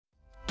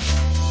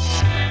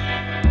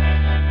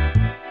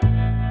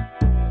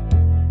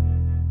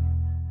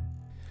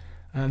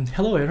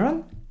Hello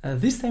everyone.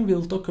 This time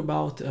we'll talk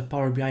about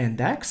PowerBI and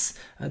DAX.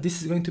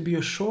 This is going to be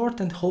a short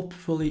and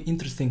hopefully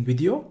interesting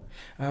video.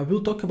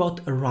 We'll talk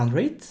about a run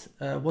rate.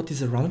 What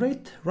is a run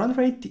rate? Run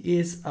rate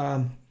is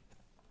a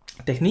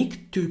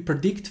technique to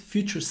predict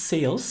future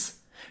sales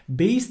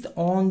based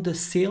on the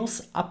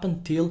sales up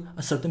until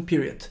a certain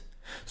period.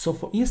 So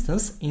for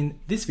instance, in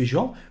this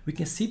visual, we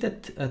can see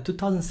that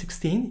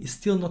 2016 is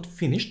still not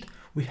finished.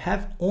 We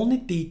have only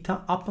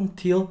data up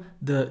until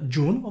the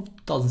June of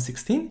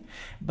 2016,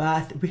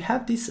 but we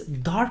have this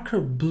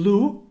darker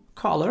blue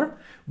color,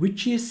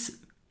 which is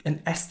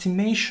an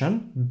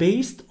estimation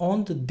based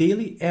on the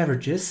daily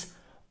averages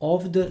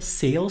of the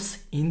sales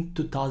in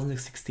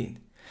 2016.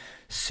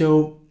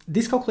 So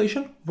this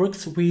calculation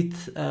works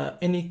with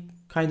any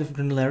kind of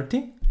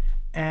granularity,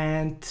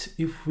 and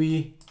if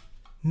we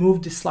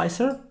move the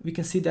slicer, we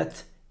can see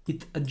that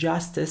it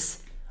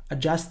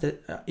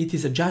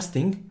is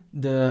adjusting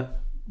the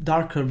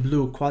darker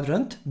blue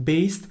quadrant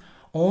based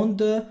on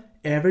the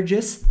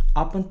averages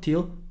up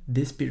until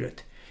this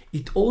period.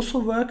 It also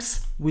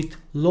works with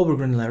lower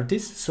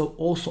granularities, so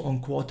also on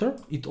quarter.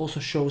 It also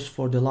shows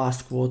for the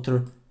last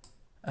quarter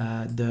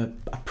the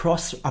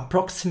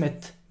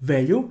approximate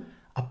value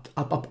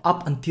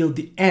up until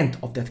the end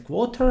of that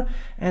quarter,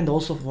 and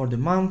also for the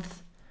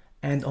month,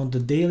 and on the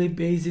daily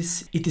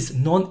basis it is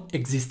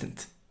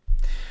non-existent.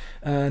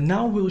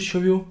 Now we'll show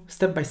you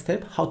step by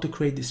step how to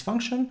create this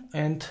function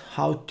and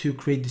how to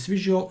create this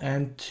visual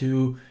and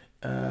to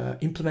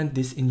implement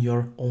this in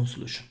your own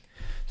solution.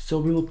 So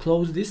we will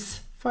close this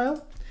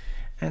file,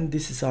 and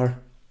this is our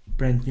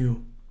brand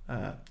new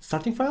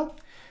starting file.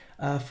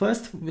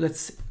 First,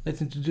 let's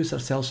introduce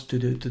ourselves to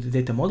the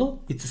data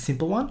model. It's a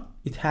simple one.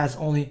 It has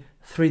only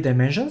 3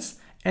 dimensions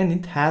and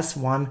it has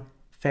one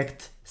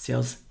fact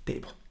sales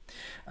table.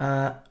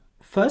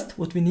 First,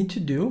 what we need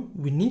to do,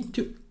 we need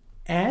to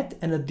add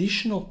an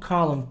additional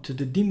column to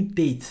the dim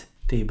date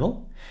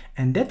table,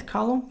 and that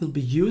column will be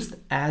used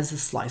as a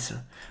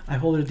slicer.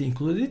 I've already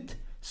included it.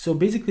 So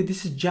basically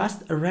this is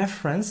just a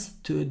reference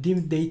to a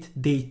dim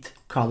date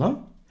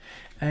column,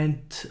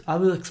 and I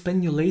will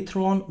explain you later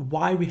on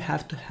why we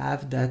have to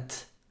have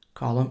that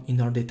column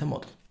in our data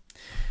model.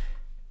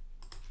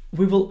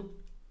 We will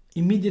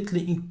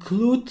immediately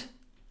include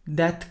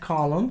that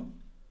column,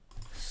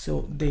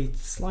 so date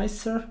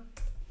slicer,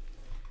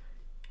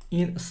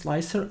 in a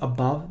slicer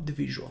above the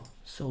visual.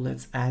 So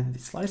let's add the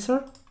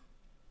slicer,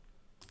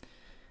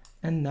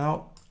 and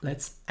now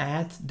let's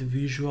add the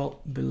visual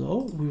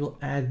below. We will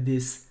add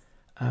this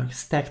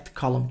stacked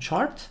column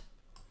chart,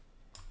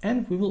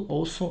 and we will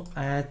also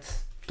add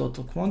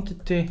total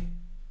quantity,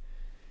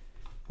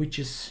 which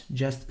is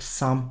just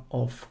sum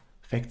of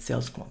fact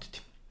sales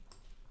quantity.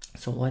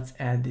 So let's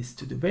add this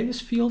to the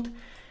values field,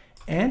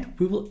 and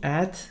we will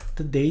add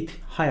the date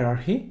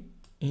hierarchy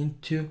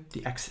into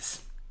the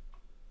axis.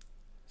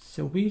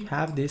 So we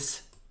have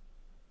this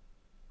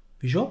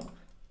visual.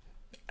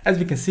 As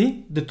we can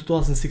see, the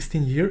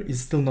 2016 year is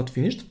still not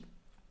finished.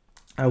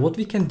 What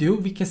we can do,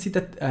 we can see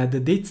that the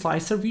date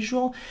slicer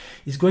visual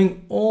is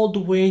going all the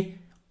way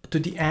to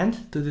the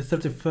end, to the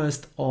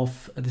 31st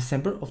of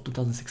December of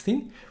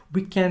 2016.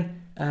 We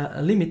can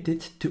limit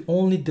it to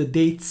only the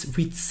dates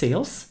with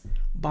sales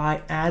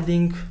by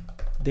adding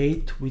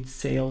date with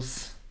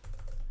sales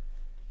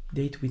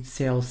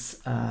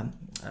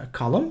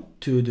column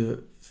to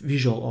the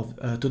visual of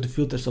to the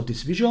filters of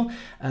this visual.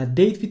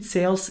 Date with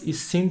sales is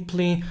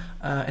simply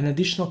an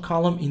additional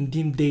column in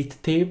dim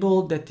date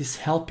table that is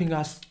helping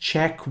us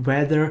check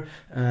whether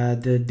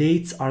the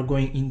dates are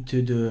going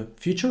into the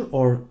future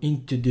or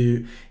into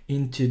the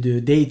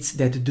dates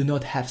that do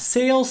not have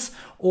sales,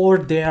 or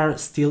they are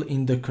still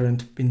in the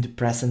current, in the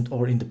present,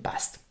 or in the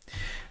past.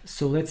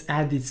 So let's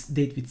add this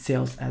date with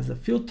sales as a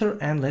filter,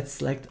 and let's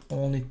select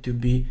only to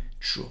be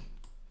true.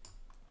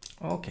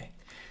 Okay,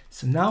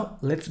 so now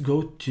let's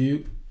go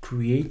to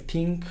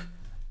creating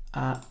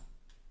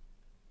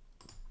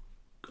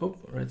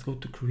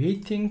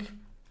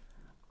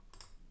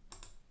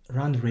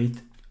run rate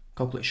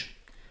calculation.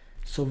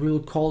 So we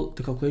will call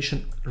the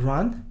calculation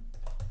run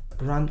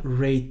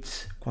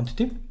rate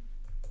quantity,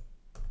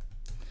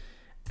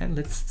 and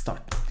let's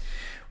start.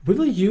 We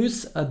will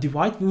use a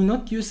divide. We will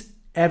not use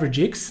average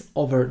x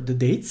over the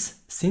dates,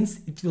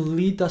 since it will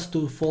lead us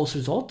to a false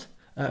result.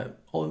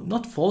 Or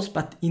not false,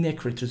 but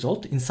inaccurate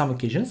result in some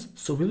occasions.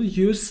 So we will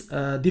use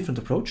a different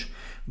approach.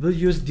 We'll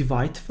use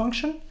divide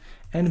function,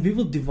 and we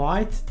will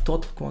divide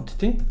total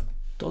quantity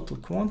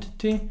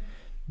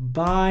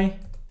by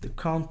the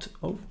count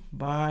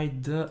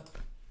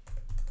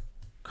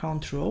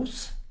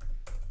rows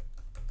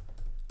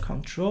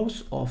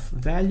of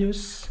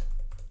values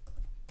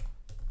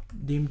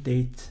dim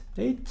date,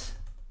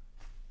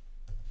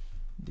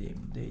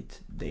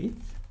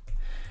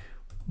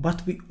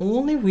 but we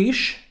only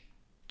wish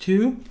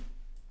to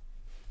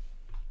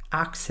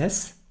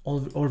access,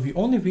 or we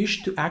only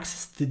wish to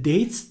access the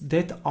dates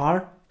that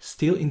are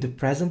still in the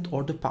present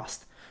or the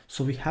past.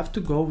 So we have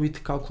to go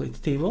with calculate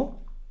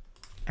table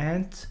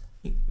and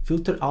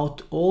filter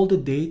out all the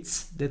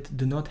dates that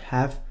do not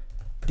have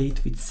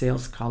date with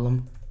sales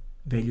column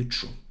value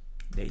true.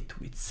 Date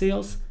with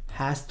sales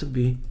has to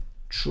be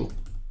true.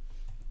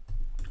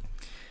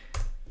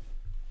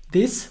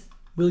 This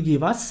will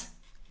give us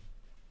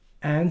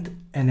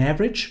an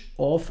average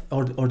of,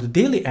 or the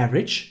daily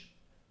average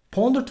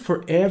pondered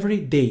for every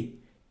day,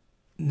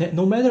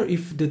 no matter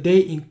if the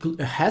day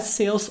has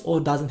sales or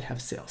doesn't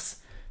have sales.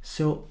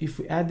 So if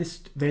we add these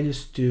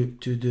values to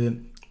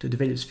the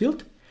values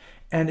field,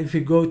 and if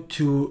we go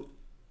to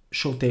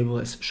show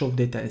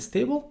data as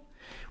table,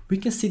 we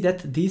can see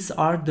that these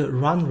are the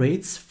run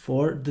rates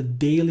for the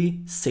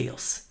daily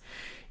sales.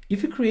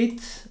 If we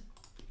create,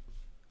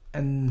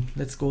 and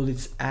let's go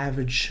with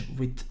average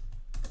with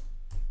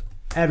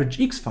average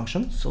x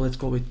function, so let's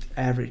go with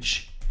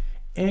average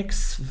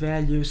x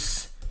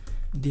values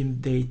dim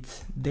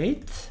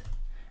date,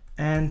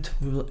 and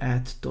we will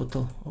add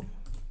total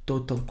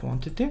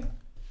quantity.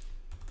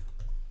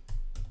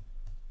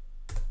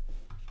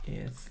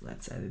 Yes,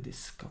 let's add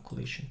this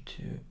calculation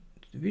to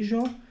the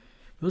visual.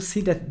 We'll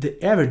see that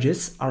the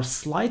averages are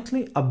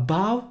slightly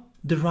above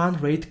the run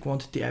rate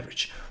quantity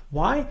average.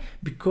 Why?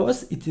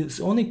 Because it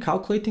is only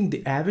calculating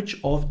the average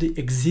of the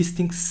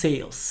existing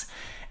sales.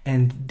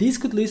 And this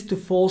could lead to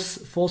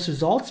false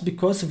results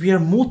because we are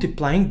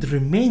multiplying the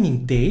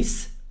remaining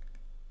days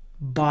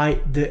by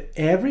the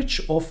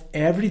average of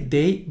every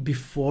day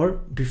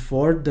before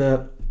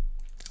the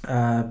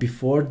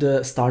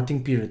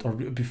starting period, or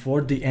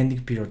before the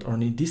ending period, or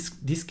in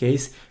this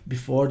case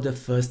before the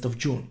 1st of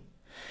June.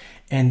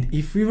 And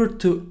if we were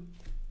to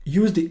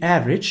use the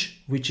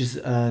average, which is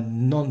a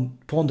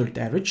non-pondered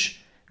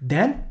average,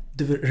 then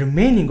the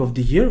remaining of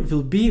the year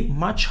will be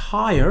much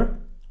higher,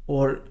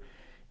 or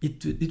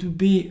it will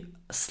be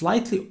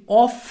slightly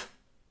off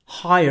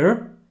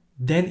higher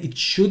than it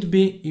should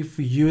be if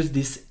we use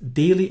this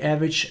daily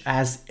average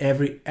as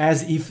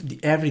if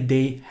every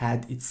day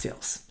had its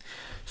sales.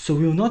 So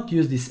we will not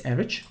use this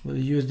average. We'll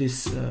use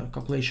this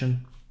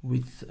calculation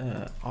with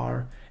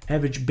our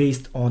average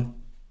based on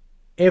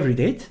every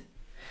date.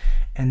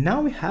 And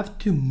now we have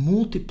to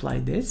multiply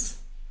this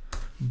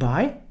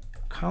by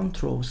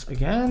count rows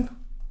again,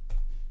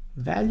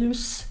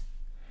 values,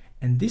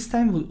 and this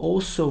time we'll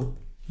also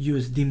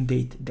use dim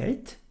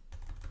date.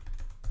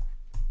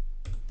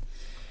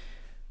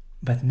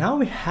 But now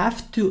we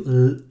have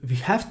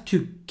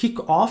to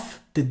kick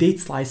off the date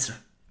slicer,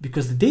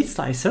 because the date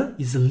slicer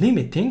is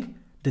limiting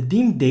the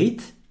dim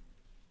date.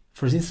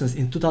 For instance,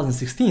 in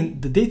 2016,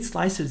 the date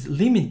slicer is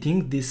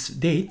limiting these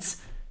dates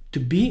to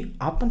be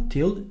up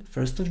until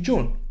 1st of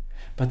June.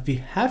 But we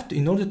have to,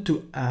 in order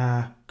to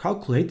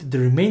calculate the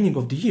remaining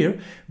of the year,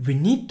 we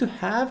need to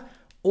have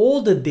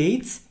all the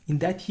dates in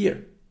that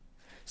year.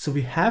 So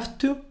we have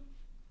to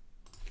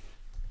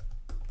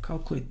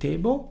calculate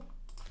table,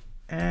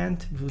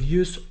 and we'll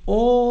use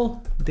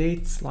all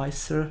date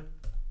slicer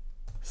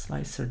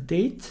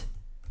date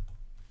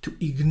to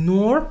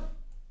ignore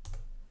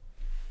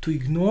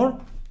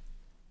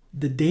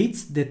the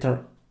dates that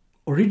are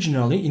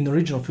originally in the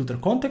original filter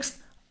context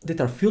that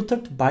are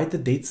filtered by the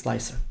date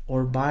slicer,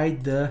 or by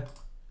the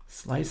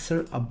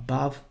slicer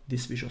above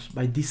this visuals,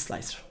 by this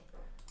slicer.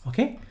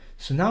 Okay,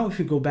 so now if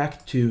we go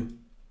back to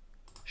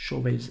show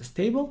values as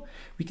table,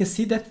 we can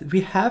see that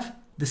we have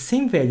the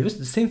same values,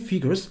 the same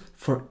figures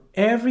for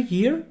every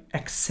year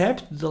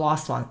except the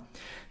last one.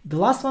 The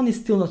last one is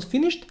still not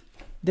finished,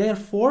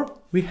 therefore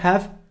we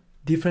have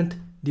different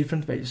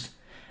values.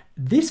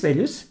 These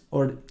values,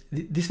 or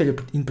this value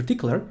in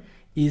particular,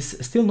 is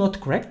still not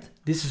correct.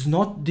 This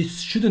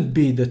shouldn't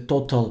be the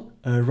total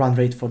run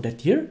rate for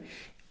that year.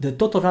 The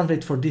total run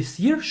rate for this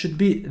year should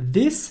be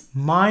this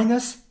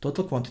minus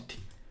total quantity.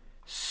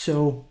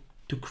 So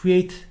to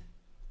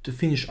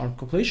finish our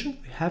calculation,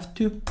 we have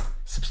to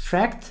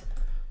subtract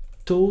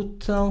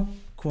total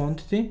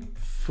quantity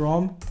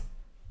from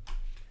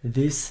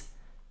this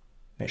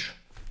measure.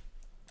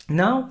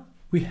 Now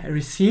we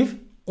receive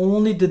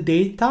only the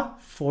data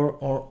for,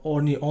 or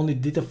only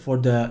data for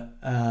the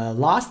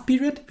last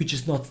period, which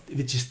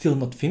is still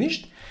not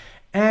finished,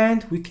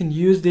 and we can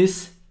use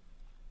this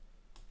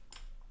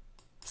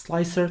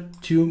slicer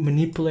to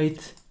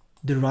manipulate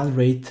the run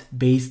rate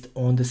based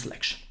on the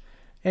selection.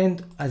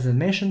 And as I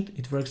mentioned,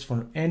 it works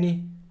for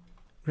any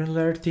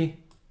granularity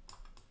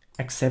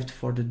except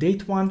for the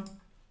date one,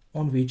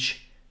 on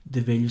which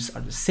the values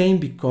are the same,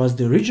 because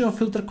the original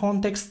filter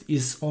context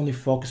is only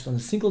focused on a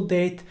single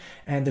date,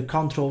 and the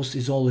count rows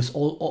is always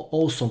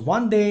also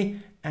one day,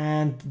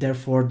 and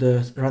therefore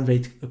the run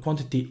rate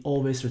quantity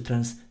always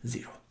returns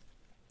 0.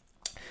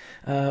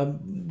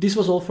 This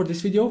was all for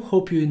this video.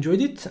 Hope you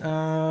enjoyed it.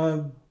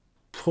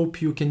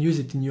 Hope you can use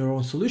it in your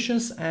own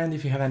solutions, and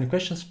if you have any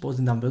questions, post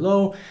them down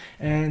below,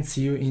 and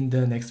see you in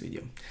the next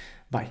video.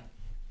 Bye.